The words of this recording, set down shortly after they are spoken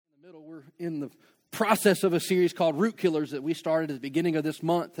in the process of a series called Root Killers that we started at the beginning of this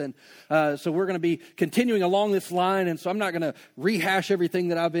month. And so we're going to be continuing along this line. And so I'm not going to rehash everything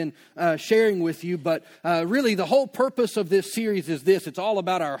that I've been sharing with you. But really the whole purpose of this series is this. It's all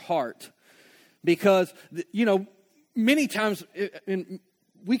about our heart. Because, many times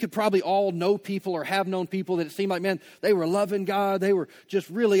we could probably all know people or have known people that it seemed like, man, they were loving God. They were just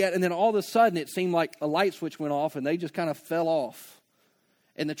really and then all of a sudden it seemed like a light switch went off and they just kind of fell off.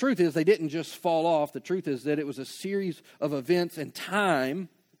 And the truth is they didn't just fall off. The truth is that it was a series of events and time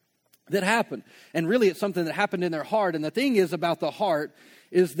that happened. And really it's something that happened in their heart. And the thing is about the heart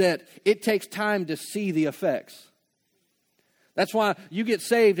is that it takes time to see the effects. That's why you get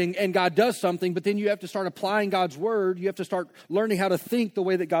saved and God does something, but then you have to start applying God's word. You have to start learning how to think the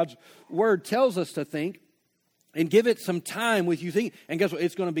way that God's word tells us to think and give it some time with you think. And guess what?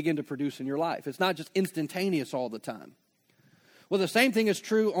 It's going to begin to produce in your life. It's not just instantaneous all the time. Well, the same thing is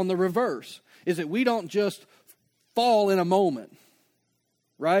true on the reverse, is that we don't just fall in a moment,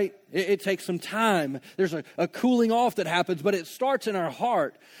 right? It takes some time. There's a cooling off that happens, but it starts in our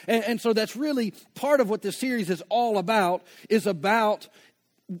heart. And so that's really part of what this series is all about, is about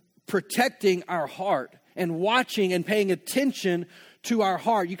protecting our heart and watching and paying attention to our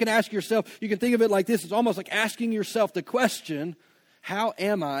heart. You can ask yourself, you can think of it like this. It's almost like asking yourself the question, how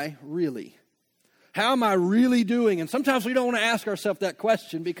am I really? How am I really doing? And sometimes we don't want to ask ourselves that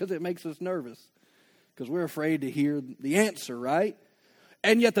question because it makes us nervous. Because we're afraid to hear the answer, right?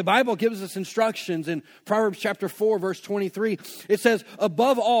 And yet the Bible gives us instructions in Proverbs chapter 4, verse 23. It says,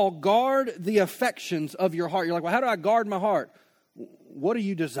 above all, guard the affections of your heart. You're like, well, how do I guard my heart? What are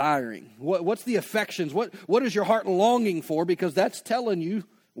you desiring? What's the affections? What is your heart longing for? Because that's telling you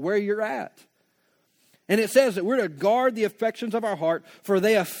where you're at. And it says that we're to guard the affections of our heart, for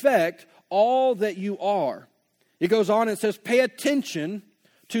they affect all that you are. It goes on and says, pay attention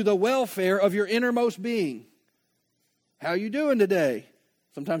to the welfare of your innermost being. How are you doing today?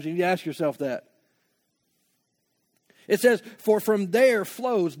 Sometimes you need to ask yourself that. It says, for from there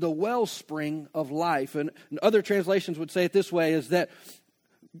flows the wellspring of life. And other translations would say it this way, is that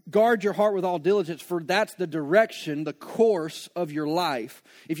guard your heart with all diligence, for that's the direction, the course of your life.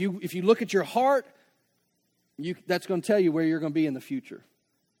 If you look at your heart, that's going to tell you where you're going to be in the future.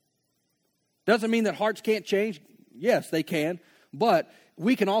 Doesn't mean that hearts can't change. Yes, they can. But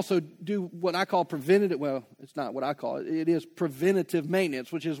we can also do what I call preventative, well, it's not what I call it. It is preventative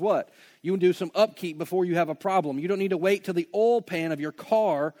maintenance, which is what? You can do some upkeep before you have a problem. You don't need to wait till the oil pan of your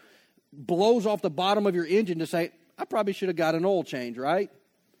car blows off the bottom of your engine to say, I probably should have got an oil change, right?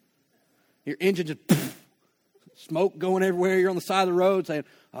 Your engine just, smoke going everywhere. You're on the side of the road saying,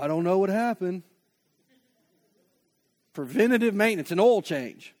 I don't know what happened. Preventative maintenance, an oil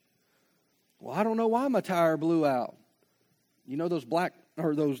change. Well, I don't know why my tire blew out. You know those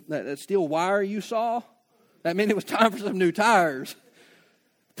that steel wire you saw? That meant it was time for some new tires.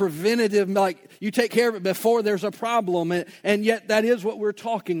 Preventative, like you take care of it before there's a problem. And yet that is what we're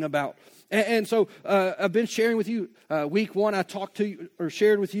talking about. And so I've been sharing with you, week one I talked to you or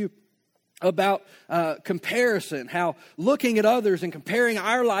shared with you about comparison. How looking at others and comparing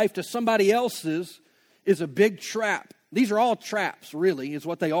our life to somebody else's is a big trap. These are all traps, really, is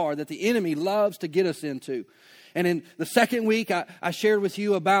what they are, that the enemy loves to get us into. And in the second week, I shared with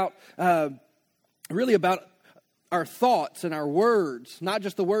you about, really about our thoughts and our words. Not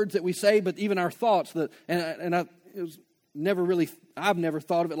just the words that we say, but even our thoughts. I've never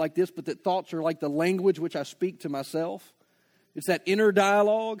thought of it like this, but that thoughts are like the language which I speak to myself. It's that inner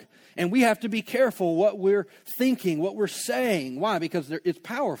dialogue. And we have to be careful what we're thinking, what we're saying. Why? Because it's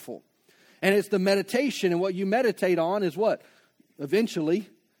powerful. And it's the meditation, and what you meditate on is what? Eventually,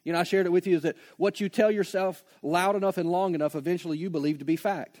 I shared it with you, is that what you tell yourself loud enough and long enough, eventually you believe to be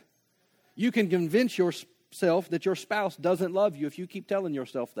fact. You can convince yourself that your spouse doesn't love you if you keep telling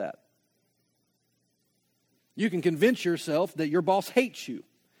yourself that. You can convince yourself that your boss hates you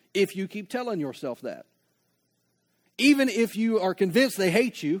if you keep telling yourself that. Even if you are convinced they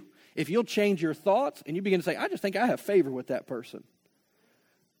hate you, if you'll change your thoughts and you begin to say, I just think I have favor with that person.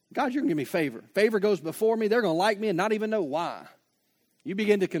 God, you're going to give me favor. Favor goes before me. They're going to like me and not even know why. You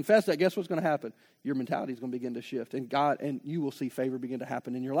begin to confess that, guess what's going to happen? Your mentality is going to begin to shift. And you will see favor begin to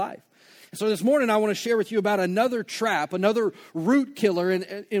happen in your life. So this morning I want to share with you about another trap, another root killer.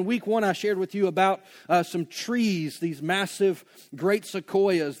 In week one I shared with you about some trees, these massive great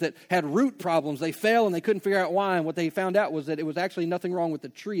sequoias that had root problems. They fell and they couldn't figure out why. And what they found out was that it was actually nothing wrong with the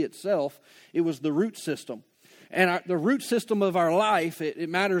tree itself. It was the root system. And the root system of our life, it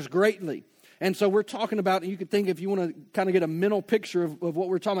matters greatly. And so we're talking about, and you could think if you want to kind of get a mental picture of what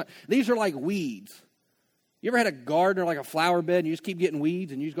we're talking about, these are like weeds. You ever had a garden or like a flower bed and you just keep getting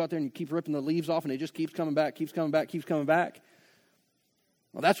weeds and you just go out there and you keep ripping the leaves off and it just keeps coming back, keeps coming back, keeps coming back?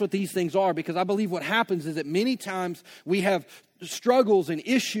 Well, that's what these things are, because I believe what happens is that many times we have struggles and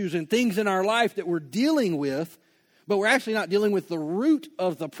issues and things in our life that we're dealing with, but we're actually not dealing with the root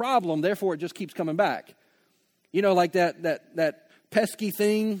of the problem. Therefore, it just keeps coming back. You know, like that pesky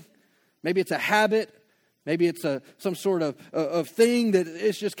thing. Maybe it's a habit. Maybe it's some sort of thing that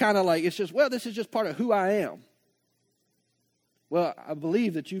it's just kind of like, it's just, well, this is just part of who I am. Well, I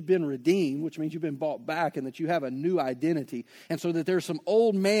believe that you've been redeemed, which means you've been bought back and that you have a new identity. And so that there's some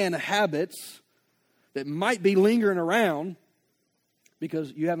old man habits that might be lingering around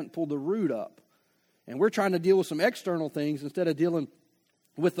because you haven't pulled the root up. And we're trying to deal with some external things instead of dealing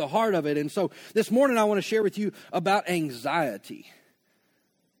with the heart of it. And so this morning I want to share with you about anxiety.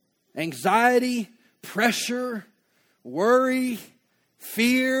 Anxiety, pressure, worry,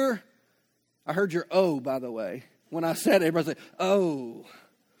 fear. I heard your "oh," by the way. When I said it, everybody said, "oh."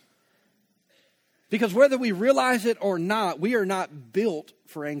 Because whether we realize it or not, we are not built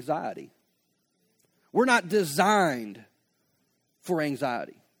for anxiety. We're not designed for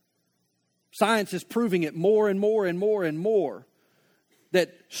anxiety. Science is proving it more and more and more and more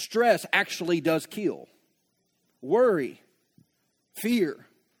that stress actually does kill. Worry, fear,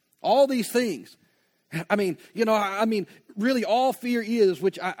 all these things. Really all fear is,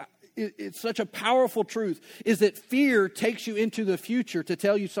 it's such a powerful truth, is that fear takes you into the future to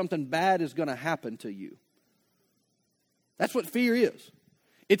tell you something bad is going to happen to you. That's what fear is.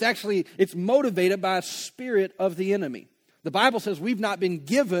 It's motivated by a spirit of the enemy. The Bible says we've not been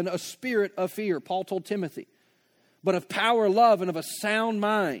given a spirit of fear, Paul told Timothy, but of power, love, and of a sound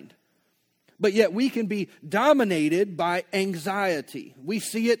mind. But yet we can be dominated by anxiety. We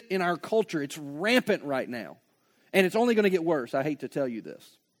see it in our culture. It's rampant right now. And it's only going to get worse. I hate to tell you this.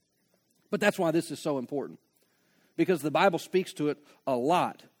 But that's why this is so important. Because the Bible speaks to it a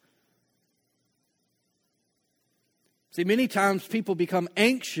lot. See, many times people become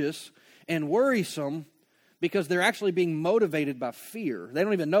anxious and worrisome because they're actually being motivated by fear. They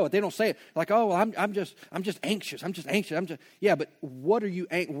don't even know it. They don't say it like, "Oh, well, I'm just anxious. I'm just anxious." Yeah, but why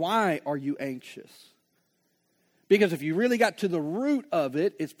are you anxious? Because if you really got to the root of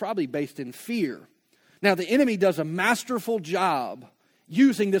it, it's probably based in fear. Now, the enemy does a masterful job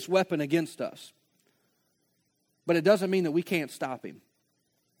using this weapon against us. But it doesn't mean that we can't stop him.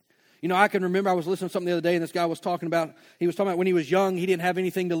 You know, I can remember I was listening to something the other day, and this guy was talking about when he was young, he didn't have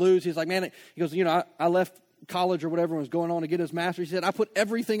anything to lose. He's like, man, he goes, I left college or whatever was going on to get his master's. He said, I put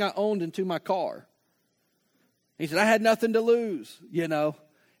everything I owned into my car. He said, I had nothing to lose, And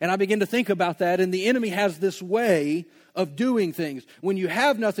I began to think about that, and the enemy has this way of doing things. When you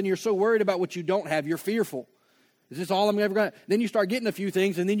have nothing, you're so worried about what you don't have, you're fearful. Is this all I'm ever going to? Then you start getting a few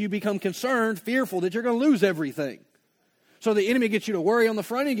things, and then you become concerned, fearful that you're going to lose everything. So the enemy gets you to worry on the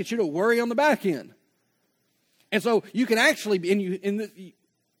front end, gets you to worry on the back end. And so you can actually,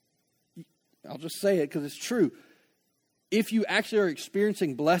 I'll just say it because it's true. If you actually are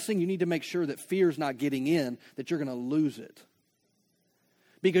experiencing blessing, you need to make sure that fear is not getting in, that you're going to lose it.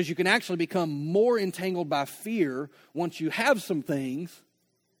 Because you can actually become more entangled by fear once you have some things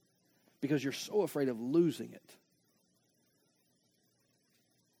because you're so afraid of losing it.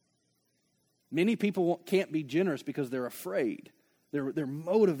 Many people can't be generous because they're afraid. They're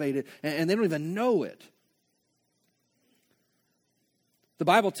motivated and they don't even know it. The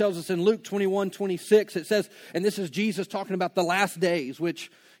Bible tells us in Luke 21:26, it says, and this is Jesus talking about the last days,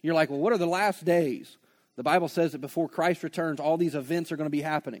 which you're like, well, what are the last days? The Bible says that before Christ returns, all these events are going to be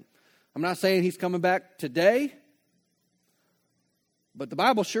happening. I'm not saying he's coming back today, but the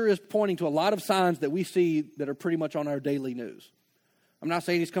Bible sure is pointing to a lot of signs that we see that are pretty much on our daily news. I'm not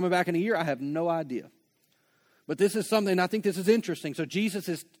saying he's coming back in a year. I have no idea. But this is something, I think this is interesting. So Jesus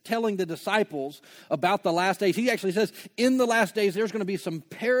is telling the disciples about the last days. He actually says, in the last days, there's going to be some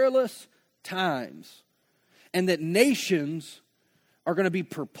perilous times. And that nations are going to be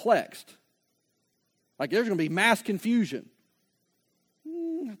perplexed. Like there's going to be mass confusion.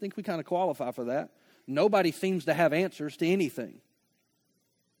 I think we kind of qualify for that. Nobody seems to have answers to anything.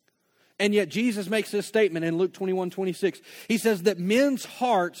 And yet Jesus makes this statement in Luke 21:26. He says that men's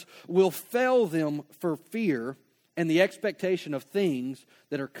hearts will fail them for fear and the expectation of things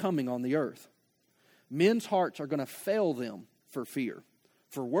that are coming on the earth. Men's hearts are going to fail them for fear,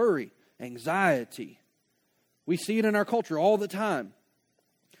 for worry, anxiety. We see it in our culture all the time.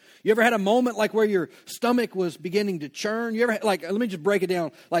 You ever had a moment like where your stomach was beginning to churn? You ever let me just break it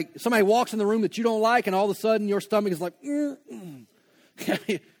down. Like somebody walks in the room that you don't like and all of a sudden your stomach is like,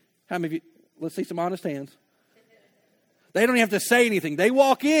 How many of you, let's see some honest hands. They don't even have to say anything. They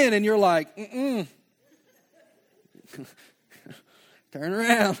walk in and you're like, Turn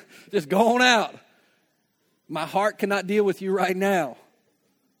around. Just go on out. My heart cannot deal with you right now.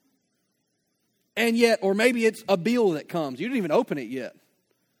 And yet, or maybe it's a bill that comes. You didn't even open it yet.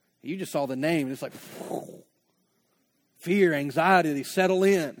 You just saw the name, and it's like fear, anxiety, they settle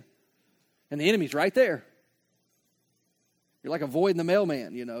in. And the enemy's right there. You're like avoiding the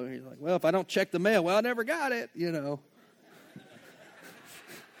mailman, you know. You're like, well, if I don't check the mail, well, I never got it, you know.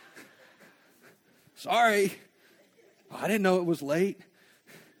 Sorry. Oh, I didn't know it was late.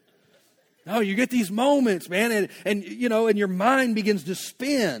 No, you get these moments, man, and you know, and your mind begins to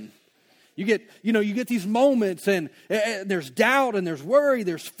spin. You get these moments, and there's doubt, and there's worry,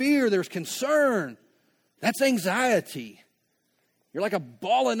 there's fear, there's concern. That's anxiety. You're like a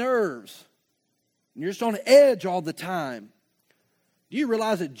ball of nerves. And you're just on edge all the time. Do you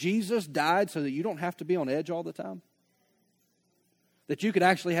realize that Jesus died so that you don't have to be on edge all the time? That you could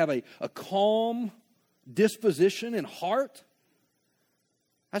actually have a calm disposition and heart?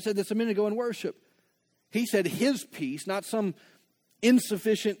 I said this a minute ago in worship. He said his peace, not some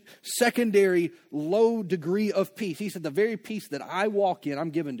insufficient, secondary, low degree of peace. He said the very peace that I walk in,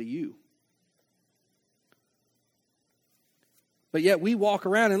 I'm giving to you. But yet we walk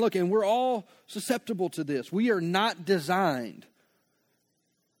around and look, and we're all susceptible to this. We are not designed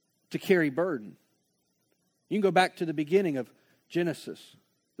to carry burden. You can go back to the beginning of Genesis,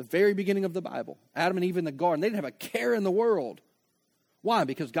 the very beginning of the Bible. Adam and Eve in the garden, they didn't have a care in the world. Why?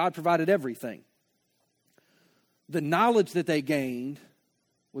 Because God provided everything. The knowledge that they gained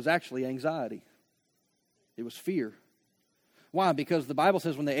was actually anxiety. It was fear. Why? Because the Bible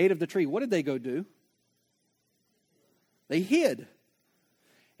says when they ate of the tree, what did they go do? They hid.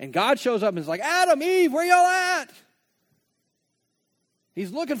 And God shows up and is like, Adam, Eve, where y'all at?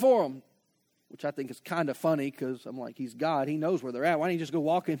 He's looking for them, which I think is kind of funny because I'm like, he's God. He knows where they're at. Why don't you just go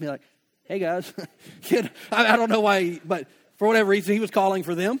walk in and be like, hey, guys. I don't know why, but for whatever reason, he was calling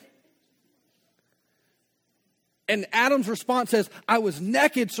for them. And Adam's response says, I was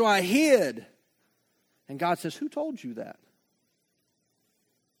naked, so I hid. And God says, who told you that?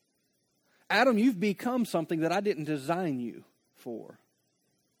 Adam, you've become something that I didn't design you for.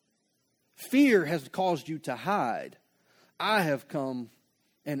 Fear has caused you to hide. I have come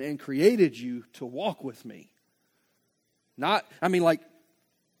and created you to walk with me. Like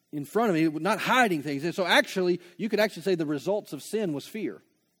in front of me, not hiding things. And so actually, you could actually say the results of sin was fear,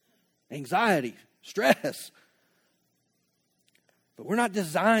 anxiety, stress. But we're not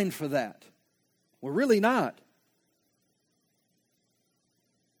designed for that. We're really not.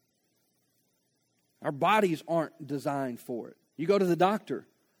 Our bodies aren't designed for it. You go to the doctor,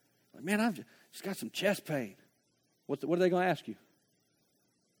 like, man, I've just got some chest pain. What are they going to ask you?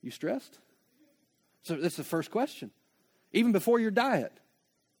 You stressed? So that's the first question. Even before your diet.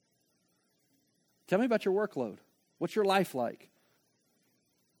 Tell me about your workload. What's your life like?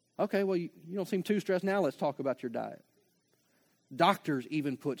 Okay, well, you don't seem too stressed now. Let's talk about your diet. Doctors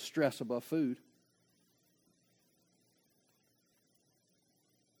even put stress above food.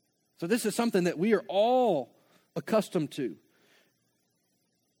 So this is something that we are all accustomed to.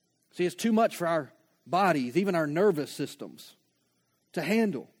 See, it's too much for our bodies, even our nervous systems, to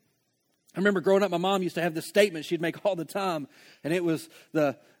handle. I remember growing up, my mom used to have this statement she'd make all the time, and it was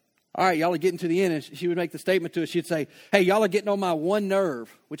all right, y'all are getting to the end, and she would make the statement to us. She'd say, hey, y'all are getting on my one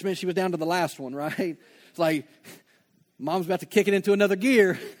nerve, which meant she was down to the last one, right? It's like, mom's about to kick it into another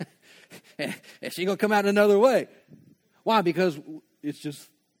gear, and she's going to come out another way. Why? Because it's just,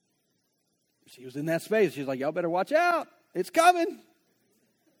 she was in that space. She's like, y'all better watch out. It's coming.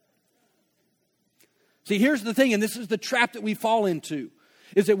 See, here's the thing, and this is the trap that we fall into,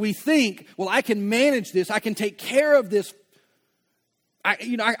 is that we think, well, I can manage this. I can take care of this.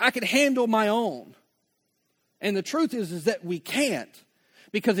 I can handle my own. And the truth is that we can't,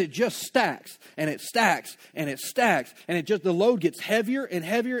 because it just stacks, and it stacks, and it stacks, and the load gets heavier and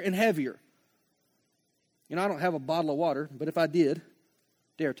heavier and heavier. I don't have a bottle of water, but if I did,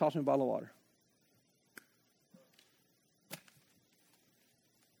 Dare, toss me a bottle of water.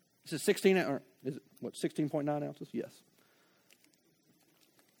 This is 16.9 ounces? Yes.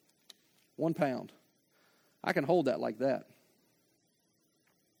 1 pound. I can hold that like that.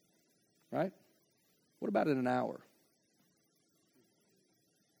 Right? What about in an hour?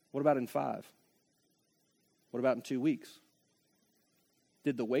 What about in 5? What about in 2 weeks?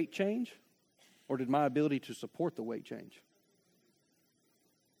 Did the weight change? Or did my ability to support the weight change?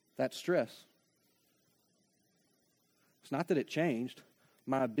 That's stress. It's not that it changed.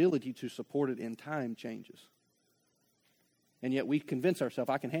 My ability to support it in time changes. And yet we convince ourselves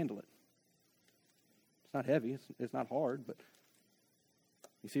I can handle it. It's not heavy. It's not hard, but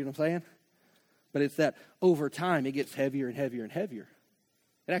you see what I'm saying? But it's that over time it gets heavier and heavier and heavier.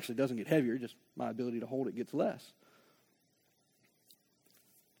 It actually doesn't get heavier, just my ability to hold it gets less.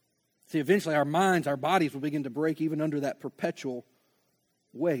 See, eventually our minds, our bodies will begin to break even under that perpetual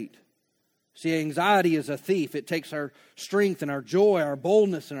weight. See, anxiety is a thief. It takes our strength and our joy, our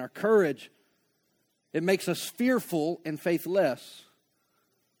boldness and our courage. It makes us fearful and faithless.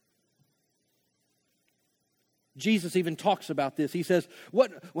 Jesus even talks about this. He says,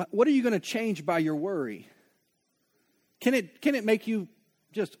 what are you going to change by your worry? Can it make you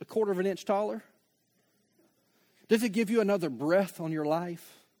just a quarter of an inch taller? Does it give you another breath on your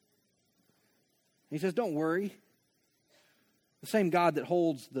life? He says, don't worry. The same God that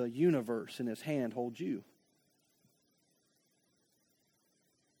holds the universe in his hand holds you.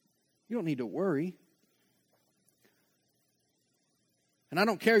 You don't need to worry. And I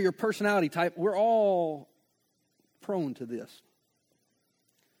don't care your personality type. We're all prone to this.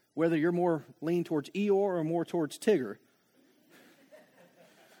 Whether you're more lean towards Eeyore or more towards Tigger.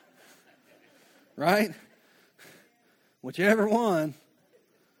 Right? Whichever one.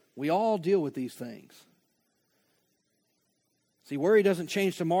 We all deal with these things. See, worry doesn't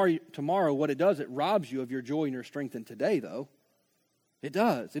change tomorrow. What it does, it robs you of your joy and your strength in today, though. It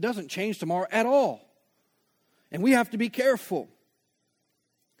does. It doesn't change tomorrow at all. And we have to be careful.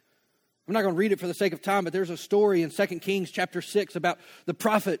 I'm not going to read it for the sake of time, but there's a story in 2 Kings chapter 6 about the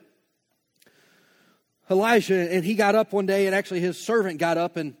prophet Elijah, and he got up one day, and actually his servant got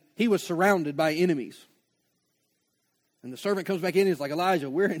up, and he was surrounded by enemies. And the servant comes back in and he's like, Elijah,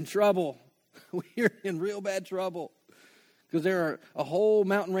 we're in trouble. We're in real bad trouble. Because there are a whole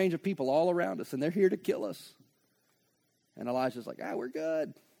mountain range of people all around us, and they're here to kill us. And Elijah's like, we're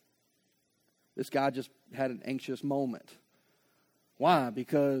good. This guy just had an anxious moment. Why?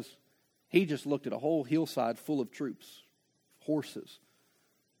 Because he just looked at a whole hillside full of troops, horses.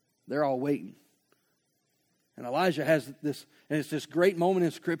 They're all waiting. And Elijah has this, and it's this great moment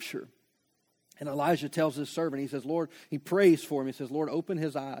in Scripture. And Elijah tells his servant, he says, Lord, he prays for him. He says, Lord, open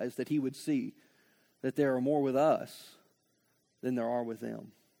his eyes that he would see that there are more with us than there are with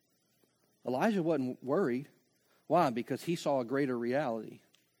them. Elijah wasn't worried. Why? Because he saw a greater reality.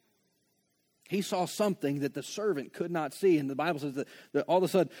 He saw something that the servant could not see. And the Bible says that all of a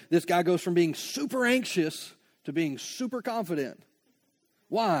sudden, this guy goes from being super anxious to being super confident.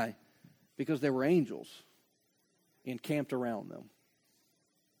 Why? Because there were angels encamped around them.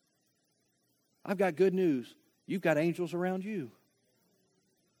 I've got good news. You've got angels around you.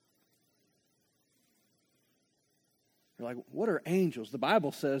 You're like, what are angels? The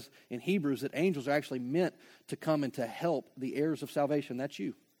Bible says in Hebrews that angels are actually meant to come and to help the heirs of salvation. That's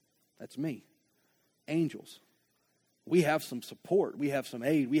you. That's me. Angels. We have some support. We have some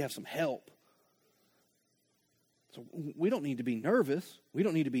aid. We have some help. So we don't need to be nervous. We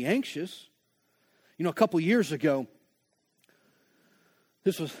don't need to be anxious. You know, a couple years ago,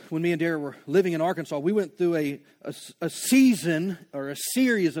 this was when me and Dara were living in Arkansas. We went through a season or a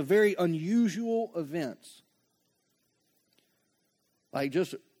series of very unusual events. Like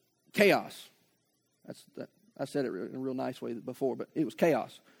just chaos. I said it in a real nice way before, but it was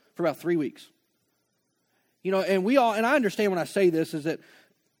chaos for about 3 weeks. You know, and I understand when I say this is that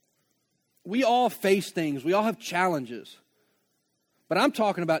we all face things. We all have challenges. But I'm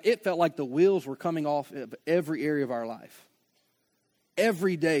talking about it felt like the wheels were coming off of every area of our life.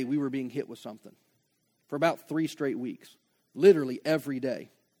 Every day we were being hit with something for about 3 straight weeks. Literally every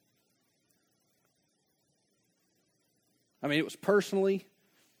day. I mean, it was personally,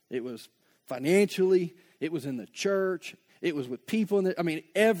 it was financially, it was in the church, it was with people.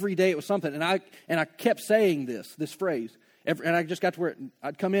 Every day it was something. And I kept saying this phrase. And I just got to where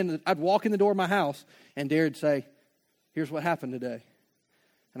I'd come in, I'd walk in the door of my house, and Darren'd say, here's what happened today.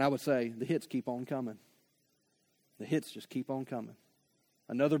 And I would say, the hits keep on coming. The hits just keep on coming.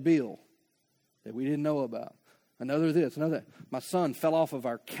 Another bill that we didn't know about. Another this, another that. My son fell off of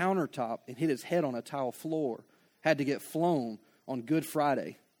our countertop and hit his head on a tile floor. Had to get flown on Good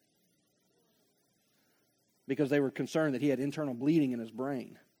Friday because they were concerned that he had internal bleeding in his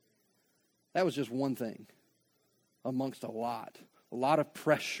brain. That was just one thing amongst a lot of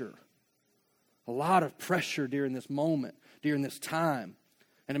pressure. A lot of pressure during this moment, during this time.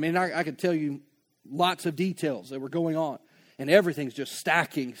 And I could tell you lots of details that were going on. And everything's just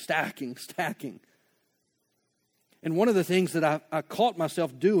stacking. And one of the things that I caught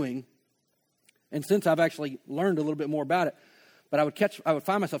myself doing, and since I've actually learned a little bit more about it, but I would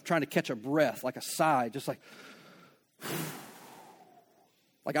find myself trying to catch a breath, like a sigh, just like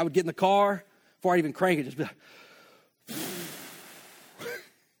I would get in the car before I'd even crank it, just be like,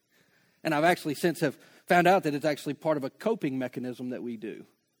 and I've actually since have found out that it's actually part of a coping mechanism that we do.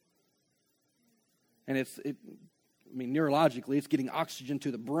 And neurologically, it's getting oxygen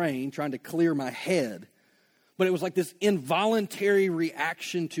to the brain, trying to clear my head. But it was like this involuntary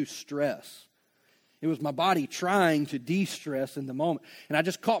reaction to stress. It was my body trying to de-stress in the moment. And I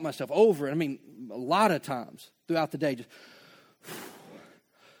just caught myself over it. A lot of times throughout the day, just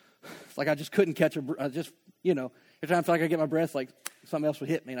it's like I just couldn't catch a breath. Every time I feel like I get my breath, like something else would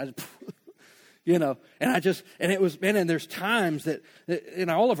hit me. And I just, and there's times that in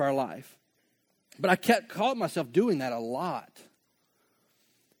all of our life. But I caught myself doing that a lot.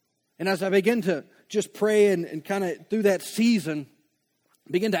 And as I began to just pray and kind of through that season,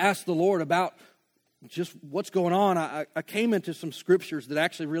 begin to ask the Lord about just what's going on, I came into some scriptures that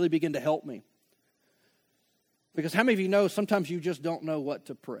actually really began to help me. Because how many of you know sometimes you just don't know what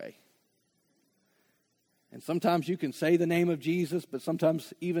to pray? And sometimes you can say the name of Jesus, but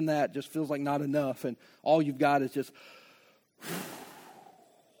sometimes even that just feels like not enough. And all you've got is just...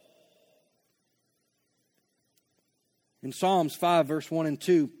 In Psalms 5, verse 1 and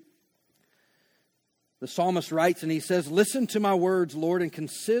 2, the psalmist writes and he says, "Listen to my words, Lord, and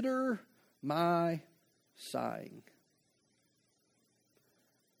consider my sighing."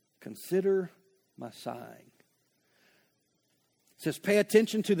 Consider my sighing. It says, pay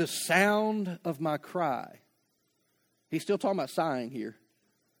attention to the sound of my cry. He's still talking about sighing here.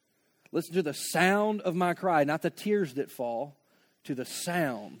 Listen to the sound of my cry, not the tears that fall, to the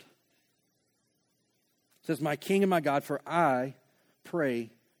sound. It says, my King and my God, for I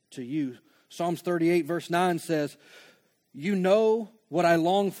pray to you. Psalms 38, verse 9 says, you know what I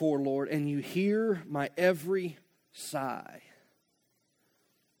long for, Lord, and you hear my every sigh.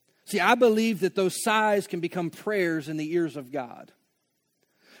 See, I believe that those sighs can become prayers in the ears of God.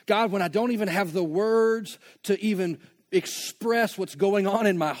 God, when I don't even have the words to even express what's going on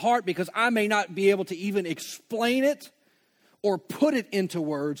in my heart, because I may not be able to even explain it or put it into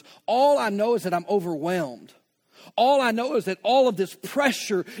words, all I know is that I'm overwhelmed. All I know is that all of this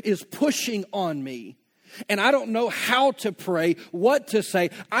pressure is pushing on me. And I don't know how to pray, what to say.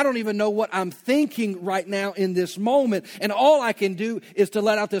 I don't even know what I'm thinking right now in this moment. And all I can do is to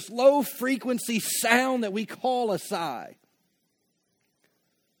let out this low frequency sound that we call a sigh.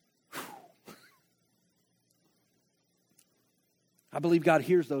 I believe God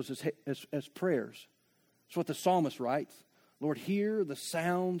hears those as prayers. That's what the psalmist writes. Lord, hear the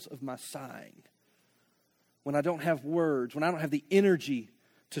sounds of my sighing. When I don't have words, when I don't have the energy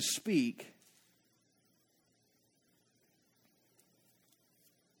to speak.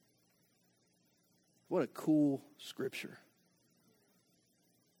 What a cool scripture.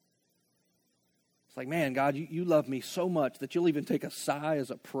 It's like, man, God, you love me so much that you'll even take a sigh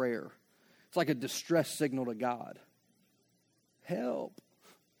as a prayer. It's like a distress signal to God. Help.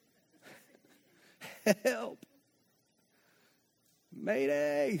 Help.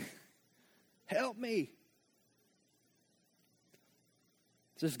 Mayday. Help me.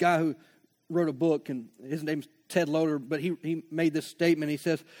 It's this guy who wrote a book, and his name's Ted Loder, but he made this statement. He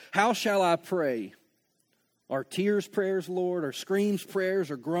says, how shall I pray? Are tears prayers, Lord? Are screams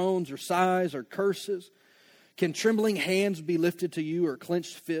prayers? Or groans? Or sighs? Or curses? Can trembling hands be lifted to you? Or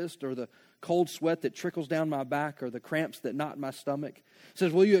clenched fist? Or the cold sweat that trickles down my back? Or the cramps that knot my stomach? It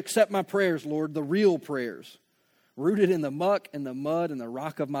says, will you accept my prayers, Lord? The real prayers. Rooted in the muck and the mud and the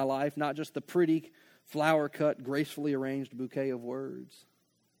rock of my life. Not just the pretty, flower-cut, gracefully arranged bouquet of words.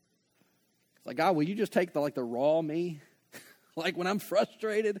 It's like, God, will you just take the raw me? Like when I'm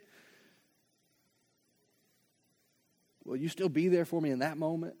frustrated, will you still be there for me in that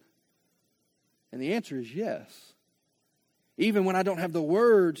moment? And the answer is yes. Even when I don't have the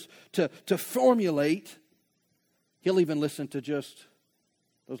words to formulate, he'll even listen to just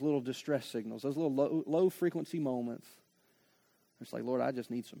those little distress signals, those little low frequency moments. It's like, Lord, I just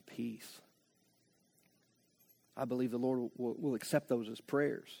need some peace. I believe the Lord will accept those as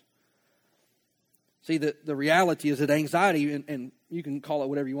prayers. See, the reality is that anxiety, and you can call it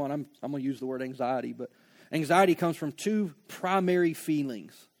whatever you want. I'm going to use the word anxiety, but anxiety comes from two primary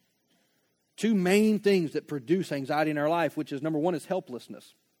feelings. Two main things that produce anxiety in our life, which is, number one, is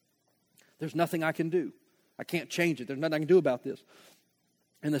helplessness. There's nothing I can do. I can't change it. There's nothing I can do about this.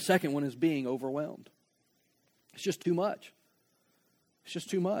 And the second one is being overwhelmed. It's just too much. It's just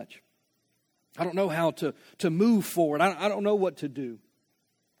too much. I don't know how to move forward. I don't know what to do.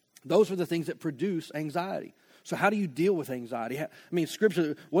 Those are the things that produce anxiety. So how do you deal with anxiety?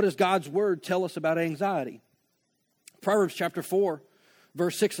 Scripture, what does God's word tell us about anxiety? Proverbs chapter 4,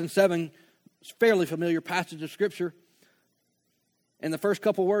 verse 6 and 7, it's a fairly familiar passage of Scripture. And the first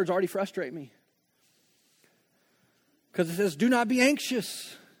couple words already frustrate me. Because it says, do not be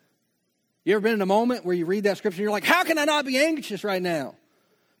anxious. You ever been in a moment where you read that Scripture and you're like, how can I not be anxious right now?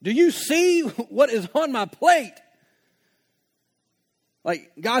 Do you see what is on my plate?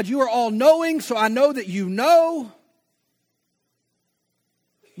 Like, God, you are all-knowing, so I know that you know.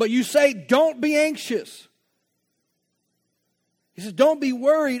 But you say, don't be anxious. He says, don't be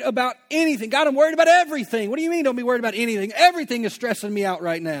worried about anything. God, I'm worried about everything. What do you mean don't be worried about anything? Everything is stressing me out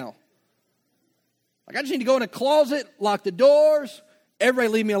right now. Like, I just need to go in a closet, lock the doors, everybody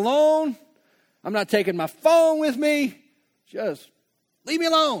leave me alone. I'm not taking my phone with me. Just leave me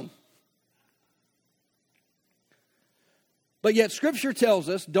alone. But yet Scripture tells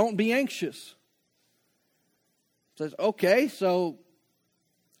us, don't be anxious. It says, okay, so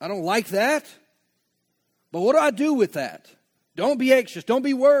I don't like that. But what do I do with that? Don't be anxious. Don't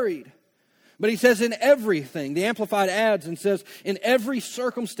be worried. But he says in everything, the Amplified adds and says, in every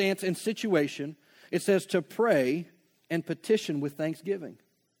circumstance and situation, it says to pray and petition with thanksgiving.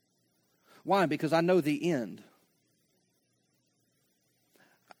 Why? Because I know the end.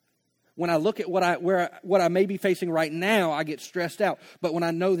 When I look at what I may be facing right now, I get stressed out. But when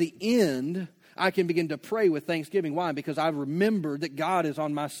I know the end, I can begin to pray with thanksgiving. Why? Because I've remembered that God is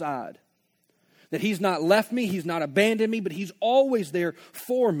on my side. That He's not left me, He's not abandoned me, but He's always there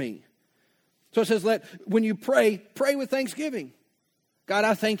for me. So it says, when you pray, pray with thanksgiving. God,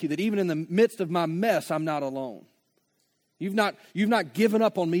 I thank you that even in the midst of my mess, I'm not alone. You've not given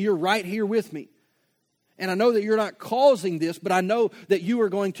up on me. You're right here with me. And I know that you're not causing this, but I know that you are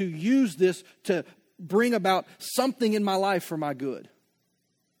going to use this to bring about something in my life for my good.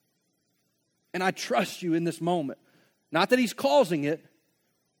 And I trust you in this moment. Not that He's causing it.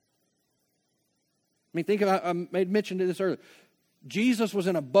 I mean, think about, I made mention of this earlier. Jesus was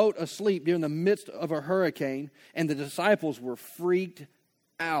in a boat asleep during the midst of a hurricane, and the disciples were freaked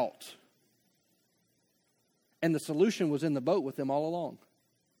out. And the solution was in the boat with them all along.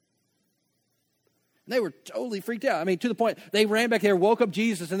 And they were totally freaked out. I mean, to the point, they ran back there, woke up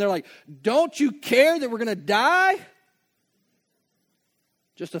Jesus, and they're like, don't you care that we're going to die?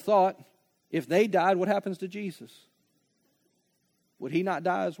 Just a thought. If they died, what happens to Jesus? Would He not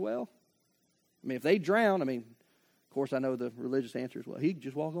die as well? I mean, if they drown, of course I know the religious answer is, well, He'd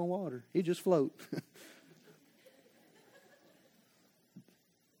just walk on water. He'd just float.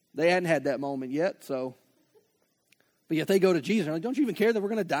 They hadn't had that moment yet, so. But yet they go to Jesus and they're like, don't you even care that we're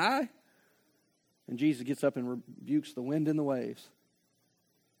going to die? And Jesus gets up and rebukes the wind and the waves.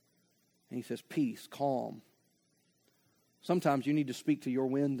 And He says, peace, calm. Sometimes you need to speak to your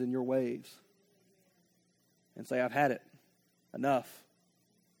wind and your waves and say, I've had it. Enough.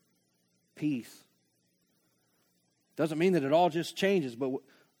 Peace. Doesn't mean that it all just changes, but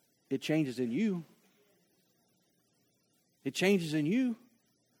it changes in you. It changes in you.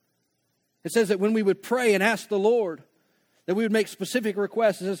 It says that when we would pray and ask the Lord, that we would make specific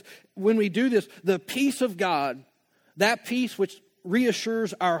requests. It says when we do this, the peace of God, that peace which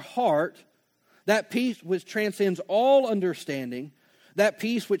reassures our heart, that peace which transcends all understanding, that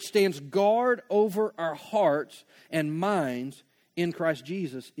peace which stands guard over our hearts and minds in Christ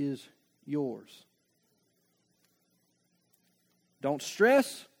Jesus is yours. Don't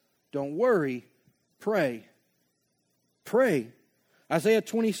stress. Don't worry. Pray. Pray. Isaiah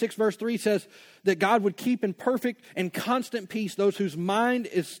 26 verse 3 says that God would keep in perfect and constant peace those whose mind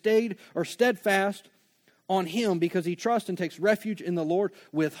is stayed or steadfast on Him because he trusts and takes refuge in the Lord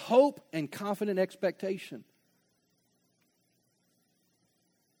with hope and confident expectation.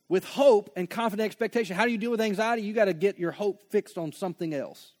 With hope and confident expectation. How do you deal with anxiety? You got to get your hope fixed on something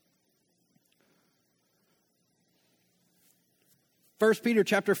else. 1 Peter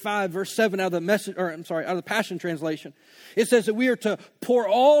chapter 5, verse 7 out of the Passion Translation. It says that we are to pour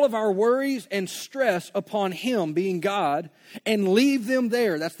all of our worries and stress upon Him, being God, and leave them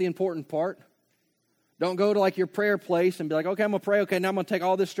there. That's the important part. Don't go to like your prayer place and be like, okay, I'm going to pray. Okay, now I'm going to take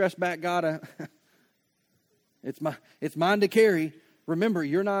all this stress back, God. It's mine to carry. Remember,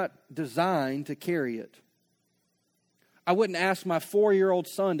 you're not designed to carry it. I wouldn't ask my 4-year-old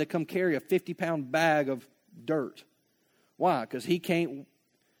son to come carry a 50-pound bag of dirt. Why? Because he can't.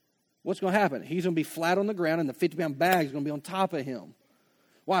 What's going to happen? He's going to be flat on the ground and the 50-pound bag is going to be on top of him.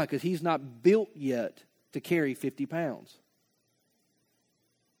 Why? Because he's not built yet to carry 50 pounds.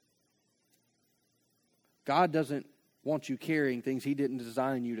 God doesn't want you carrying things He didn't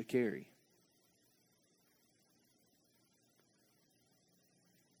design you to carry.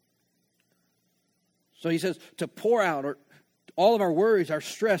 So He says to pour out all of our worries, our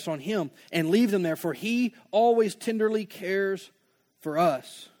stress on Him and leave them there, for He always tenderly cares for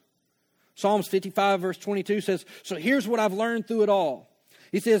us. Psalms 55 verse 22 says, so here's what I've learned through it all.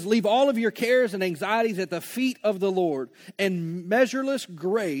 He says, leave all of your cares and anxieties at the feet of the Lord, and measureless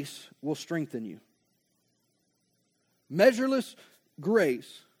grace will strengthen you. Measureless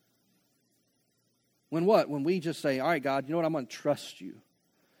grace When what? When we just say, all right, God, you know what? I'm going to trust you.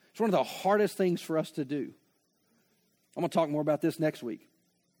 It's one of the hardest things for us to do. I'm going to talk more about this next week.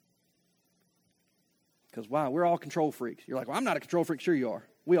 Because, wow, we're all control freaks. You're like, well, I'm not a control freak. Sure you are.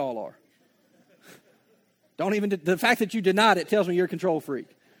 We all are. The fact that you denied it tells me you're a control freak.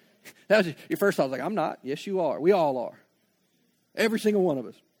 That was your first thought. I was like, I'm not. Yes, you are. We all are. Every single one of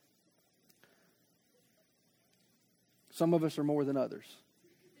us. Some of us are more than others.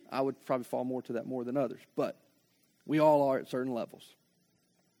 I would probably fall more to that more than others. But we all are at certain levels.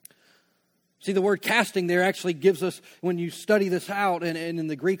 See, the word casting there actually gives us, when you study this out and in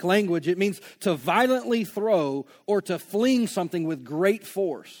the Greek language, it means to violently throw or to fling something with great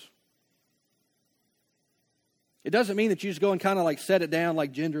force. It doesn't mean that you just go and kind of like set it down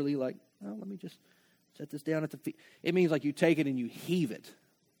like gingerly, like, oh, let me just set this down at the feet. It means like you take it and you heave it.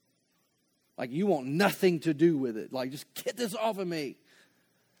 Like you want nothing to do with it. Like, just get this off of me.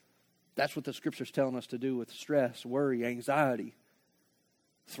 That's what the Scripture's telling us to do with stress, worry, anxiety.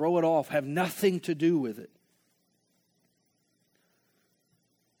 Throw it off. Have nothing to do with it.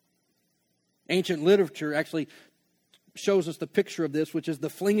 Ancient literature actually shows us the picture of this, which is the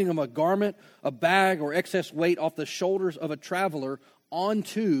flinging of a garment, a bag, or excess weight off the shoulders of a traveler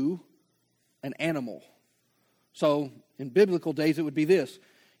onto an animal. So, in biblical days, it would be this.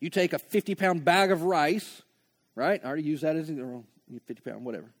 You take a 50-pound bag of rice, right? I already used that as 50-pound,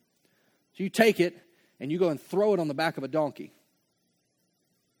 whatever. So you take it, and you go and throw it on the back of a donkey.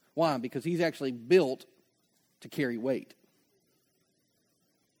 Why? Because he's actually built to carry weight.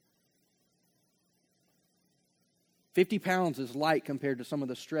 50 pounds is light compared to some of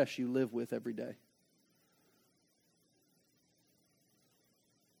the stress you live with every day.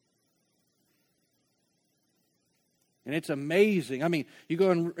 And it's amazing. I mean, you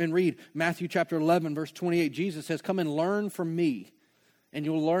go and read Matthew chapter 11, verse 28. Jesus says, come and learn from me, and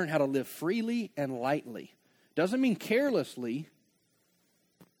you'll learn how to live freely and lightly. Doesn't mean carelessly,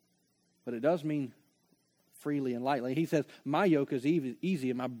 but it does mean freely and lightly. He says, my yoke is easy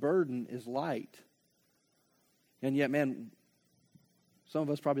and my burden is light. And yet, man, some of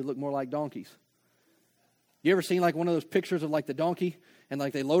us probably look more like donkeys. You ever seen like one of those pictures of like the donkey and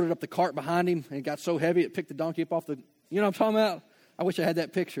like they loaded up the cart behind him and it got so heavy it picked the donkey up off the, you know what I'm talking about? I wish I had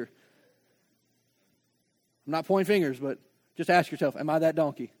that picture. I'm not pointing fingers, but just ask yourself, am I that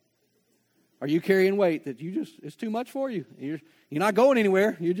donkey? Are you carrying weight that it's too much for you? You're not going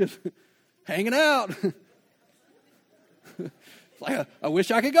anywhere. You're just hanging out. It's like, I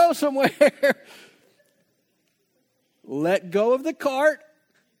wish I could go somewhere. Let go of the cart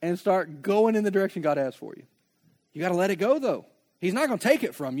and start going in the direction God has for you. You got to let it go, though. He's not going to take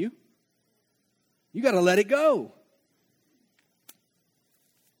it from you. You got to let it go.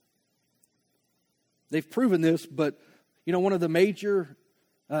 They've proven this, but you know, one of the major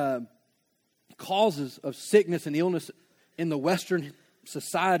causes of sickness and illness in the Western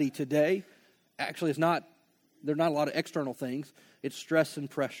society today, actually, there are not a lot of external things. It's stress and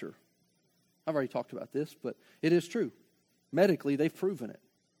pressure. I've already talked about this, but it is true. Medically, they've proven it.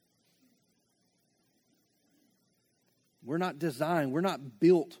 We're not designed, we're not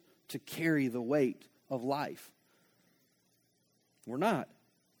built to carry the weight of life. We're not.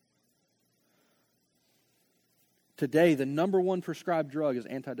 Today, the number one prescribed drug is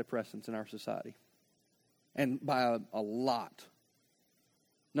antidepressants in our society. And by a lot.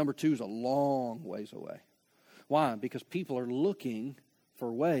 Number two is a long ways away. Why? Because people are looking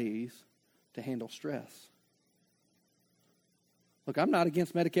for ways to handle stress. Look, I'm not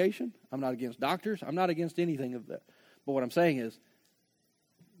against medication. I'm not against doctors. I'm not against anything of that. But what I'm saying is,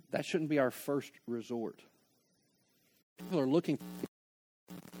 that shouldn't be our first resort. People are looking for...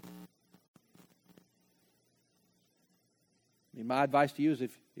 I mean, my advice to you is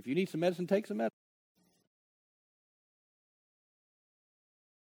if you need some medicine, take some medicine.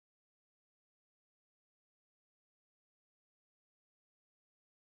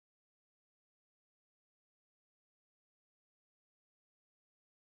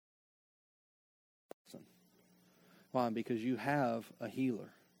 Why? Because you have a healer.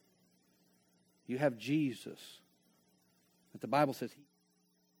 You have Jesus. That the Bible says,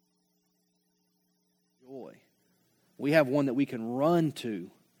 joy. We have one that we can run to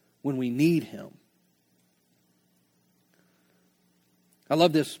when we need him. I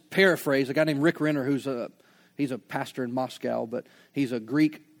love this paraphrase. A guy named Rick Renner, he's a pastor in Moscow, but he's a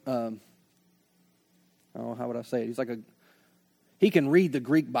Greek, how would I say it? He can read the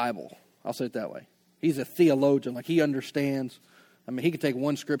Greek Bible. I'll say it that way. He's a theologian. Like, he understands. I mean, he could take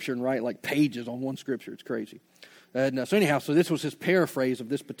one scripture and write like pages on one scripture. It's crazy. So this was his paraphrase of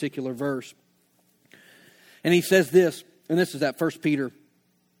this particular verse. And he says this, and this is that 1 Peter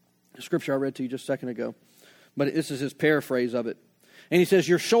The scripture I read to you just a second ago. But this is his paraphrase of it. And he says,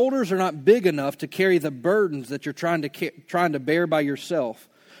 your shoulders are not big enough to carry the burdens that you're trying to bear by yourself.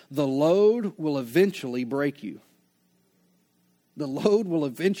 The load will eventually break you. The load will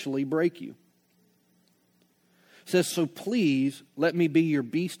eventually break you. It says, so please let me be your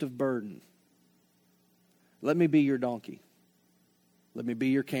beast of burden. Let me be your donkey. Let me be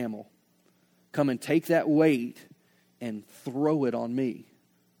your camel. Come and take that weight and throw it on me.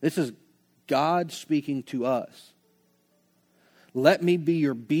 This is God speaking to us. Let me be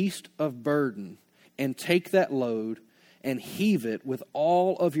your beast of burden and take that load and heave it with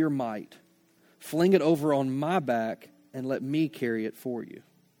all of your might. Fling it over on my back and let me carry it for you.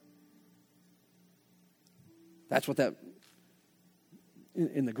 That's what that,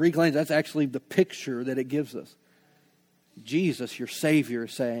 in the Greek language, that's actually the picture that it gives us. Jesus, your Savior,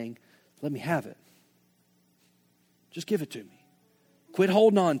 is saying, let me have it. Just give it to me. Quit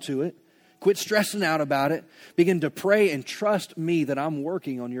holding on to it. Quit stressing out about it. Begin to pray and trust me that I'm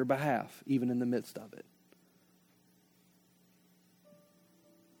working on your behalf, even in the midst of it.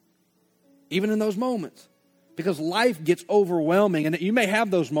 Even in those moments. Because life gets overwhelming, and you may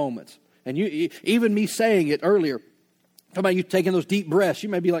have those moments. And you, even me saying it earlier, talking about you taking those deep breaths, you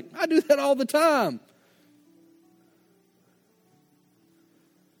may be like, I do that all the time.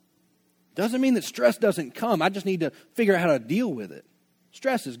 Doesn't mean that stress doesn't come. I just need to figure out how to deal with it.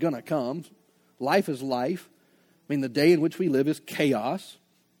 Stress is going to come. Life is life. I mean, the day in which we live is chaos.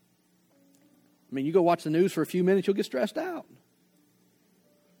 I mean, you go watch the news for a few minutes, you'll get stressed out.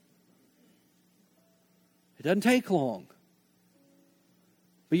 It doesn't take long.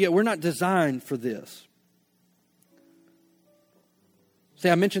 But yet we're not designed for this. See,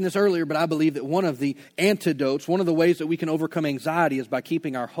 I mentioned this earlier, but I believe that one of the antidotes, one of the ways that we can overcome anxiety is by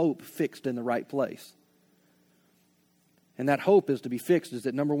keeping our hope fixed in the right place. And that hope is to be fixed is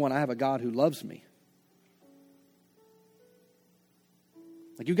that, number one, I have a God who loves me.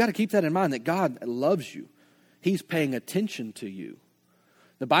 Like, you've got to keep that in mind, that God loves you. He's paying attention to you.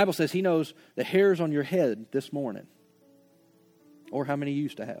 The Bible says He knows the hairs on your head this morning. Or how many you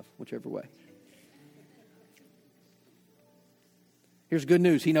used to have, whichever way. Here's good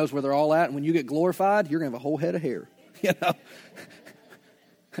news. He knows where they're all at. And when you get glorified, you're going to have a whole head of hair. You know?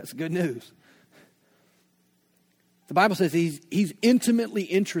 That's good news. The Bible says He's intimately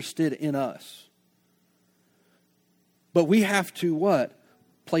interested in us. But we have to what?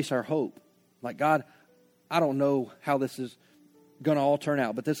 Place our hope. Like, God, I don't know how this is going to all turn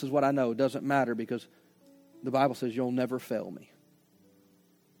out, but this is what I know. It doesn't matter because the Bible says you'll never fail me.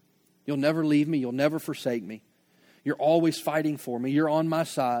 You'll never leave me. You'll never forsake me. You're always fighting for me. You're on my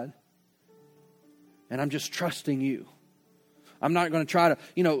side. And I'm just trusting you. I'm not going to try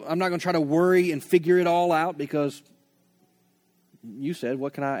to, worry and figure it all out because you said,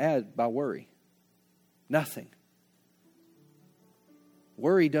 what can I add by worry? Nothing.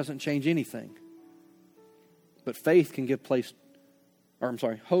 Worry doesn't change anything. But hope can give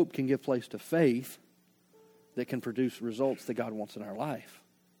place to faith that can produce results that God wants in our life.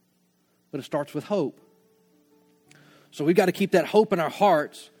 But it starts with hope. So we've got to keep that hope in our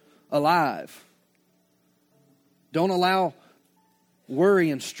hearts alive. Don't allow worry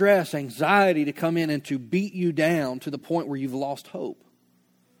and stress, anxiety to come in and to beat you down to the point where you've lost hope.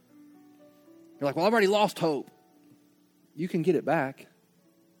 You're like, well, I've already lost hope. You can get it back.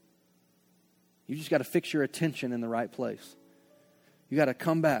 You just got to fix your attention in the right place. You got to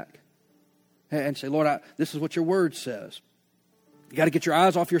come back and say, Lord, this is what your word says. You got to get your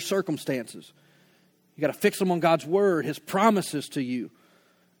eyes off your circumstances. You got to fix them on God's word, His promises to you.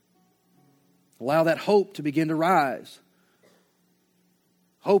 Allow that hope to begin to rise.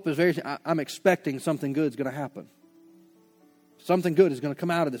 Hope is I'm expecting something good is going to happen. Something good is going to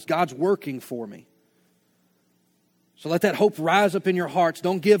come out of this. God's working for me. So let that hope rise up in your hearts.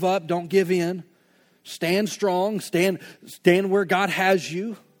 Don't give up. Don't give in. Stand strong. Stand where God has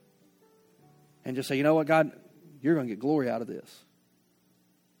you. And just say, you know what, God, you're going to get glory out of this.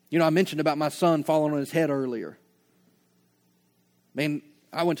 You know, I mentioned about my son falling on his head earlier. Man,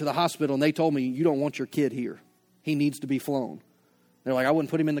 I went to the hospital and they told me, you don't want your kid here. He needs to be flown. They're like, I wouldn't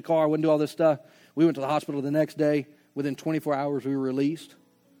put him in the car. I wouldn't do all this stuff. We went to the hospital the next day. Within 24 hours, we were released.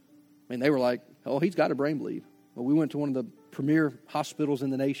 I mean, they were like, oh, he's got a brain bleed. Well, we went to one of the premier hospitals in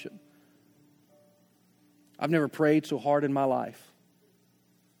the nation. I've never prayed so hard in my life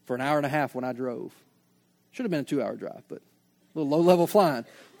for an hour and a half when I drove. Should have been a 2-hour drive, but a little low-level flying.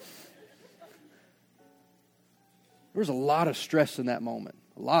 There was a lot of stress in that moment.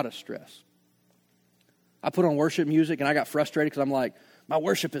 A lot of stress. I put on worship music and I got frustrated because I'm like, my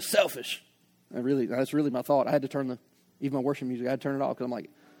worship is selfish. That's really my thought. I had to turn even my worship music, I had to turn it off because I'm like,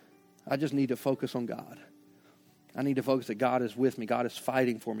 I just need to focus on God. I need to focus that God is with me. God is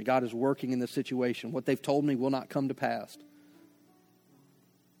fighting for me. God is working in this situation. What they've told me will not come to pass.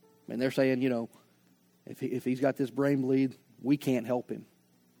 And they're saying, if he's got this brain bleed, we can't help him.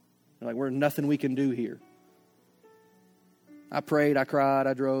 They're like, there's nothing we can do here. I prayed, I cried,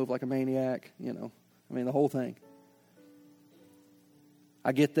 I drove like a maniac, the whole thing.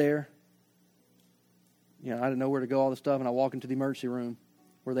 I get there, I didn't know where to go, all this stuff, and I walk into the emergency room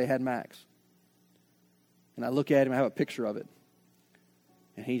where they had Max. And I look at him, I have a picture of it.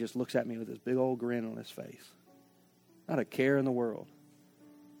 And he just looks at me with this big old grin on his face. Not a care in the world.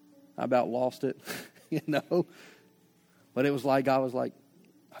 I about lost it, But it was like, God was like,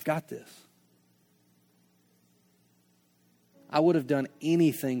 I've got this. I would have done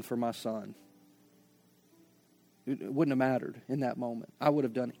anything for my son. It wouldn't have mattered in that moment. I would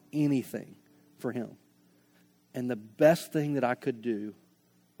have done anything for him. And the best thing that I could do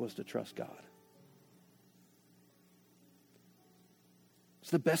was to trust God.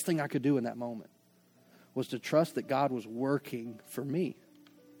 It's the best thing I could do in that moment, was to trust that God was working for me.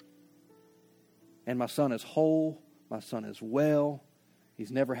 And my son is whole. My son is well.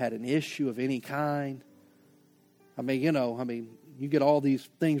 He's never had an issue of any kind. You get all these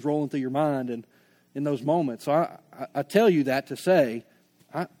things rolling through your mind and in those moments. So I tell you that to say,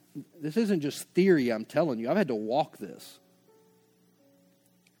 this isn't just theory I'm telling you. I've had to walk this.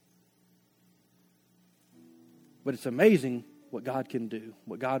 But it's amazing what God can do,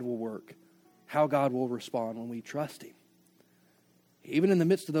 what God will work, how God will respond when we trust Him. Even in the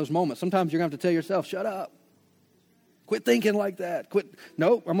midst of those moments, sometimes you're going to have to tell yourself, shut up. Quit thinking like that.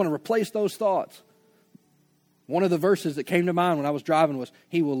 Nope, I'm going to replace those thoughts. One of the verses that came to mind when I was driving was,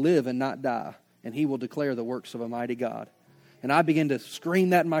 He will live and not die, and He will declare the works of a mighty God. And I began to scream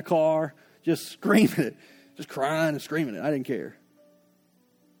that in my car, just screaming it, just crying and screaming it. I didn't care.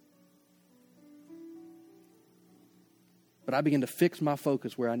 But I began to fix my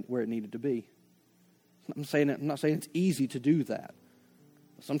focus where it needed to be. I'm not saying it's easy to do that.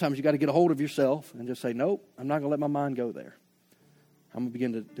 Sometimes you got to get a hold of yourself and just say, nope, I'm not going to let my mind go there. I'm going to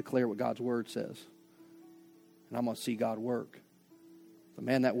begin to declare what God's Word says. And I'm going to see God work. But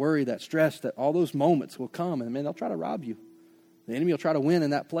man, that worry, that stress, that all those moments will come, and man, they'll try to rob you. The enemy will try to win in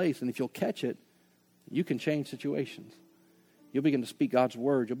that place, and if you'll catch it, you can change situations. You'll begin to speak God's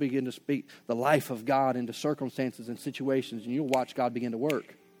Word. You'll begin to speak the life of God into circumstances and situations, and you'll watch God begin to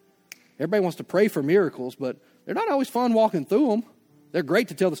work. Everybody wants to pray for miracles, but they're not always fun walking through them. They're great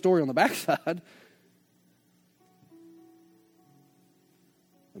to tell the story on the backside.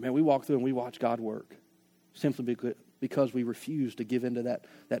 But man, we walk through and we watch God work simply because we refuse to give into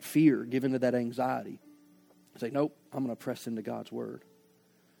that fear, give into that anxiety. Say, nope, I'm going to press into God's Word.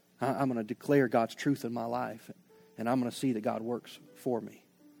 I'm going to declare God's truth in my life, and I'm going to see that God works for me.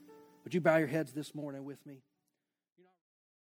 Would you bow your heads this morning with me?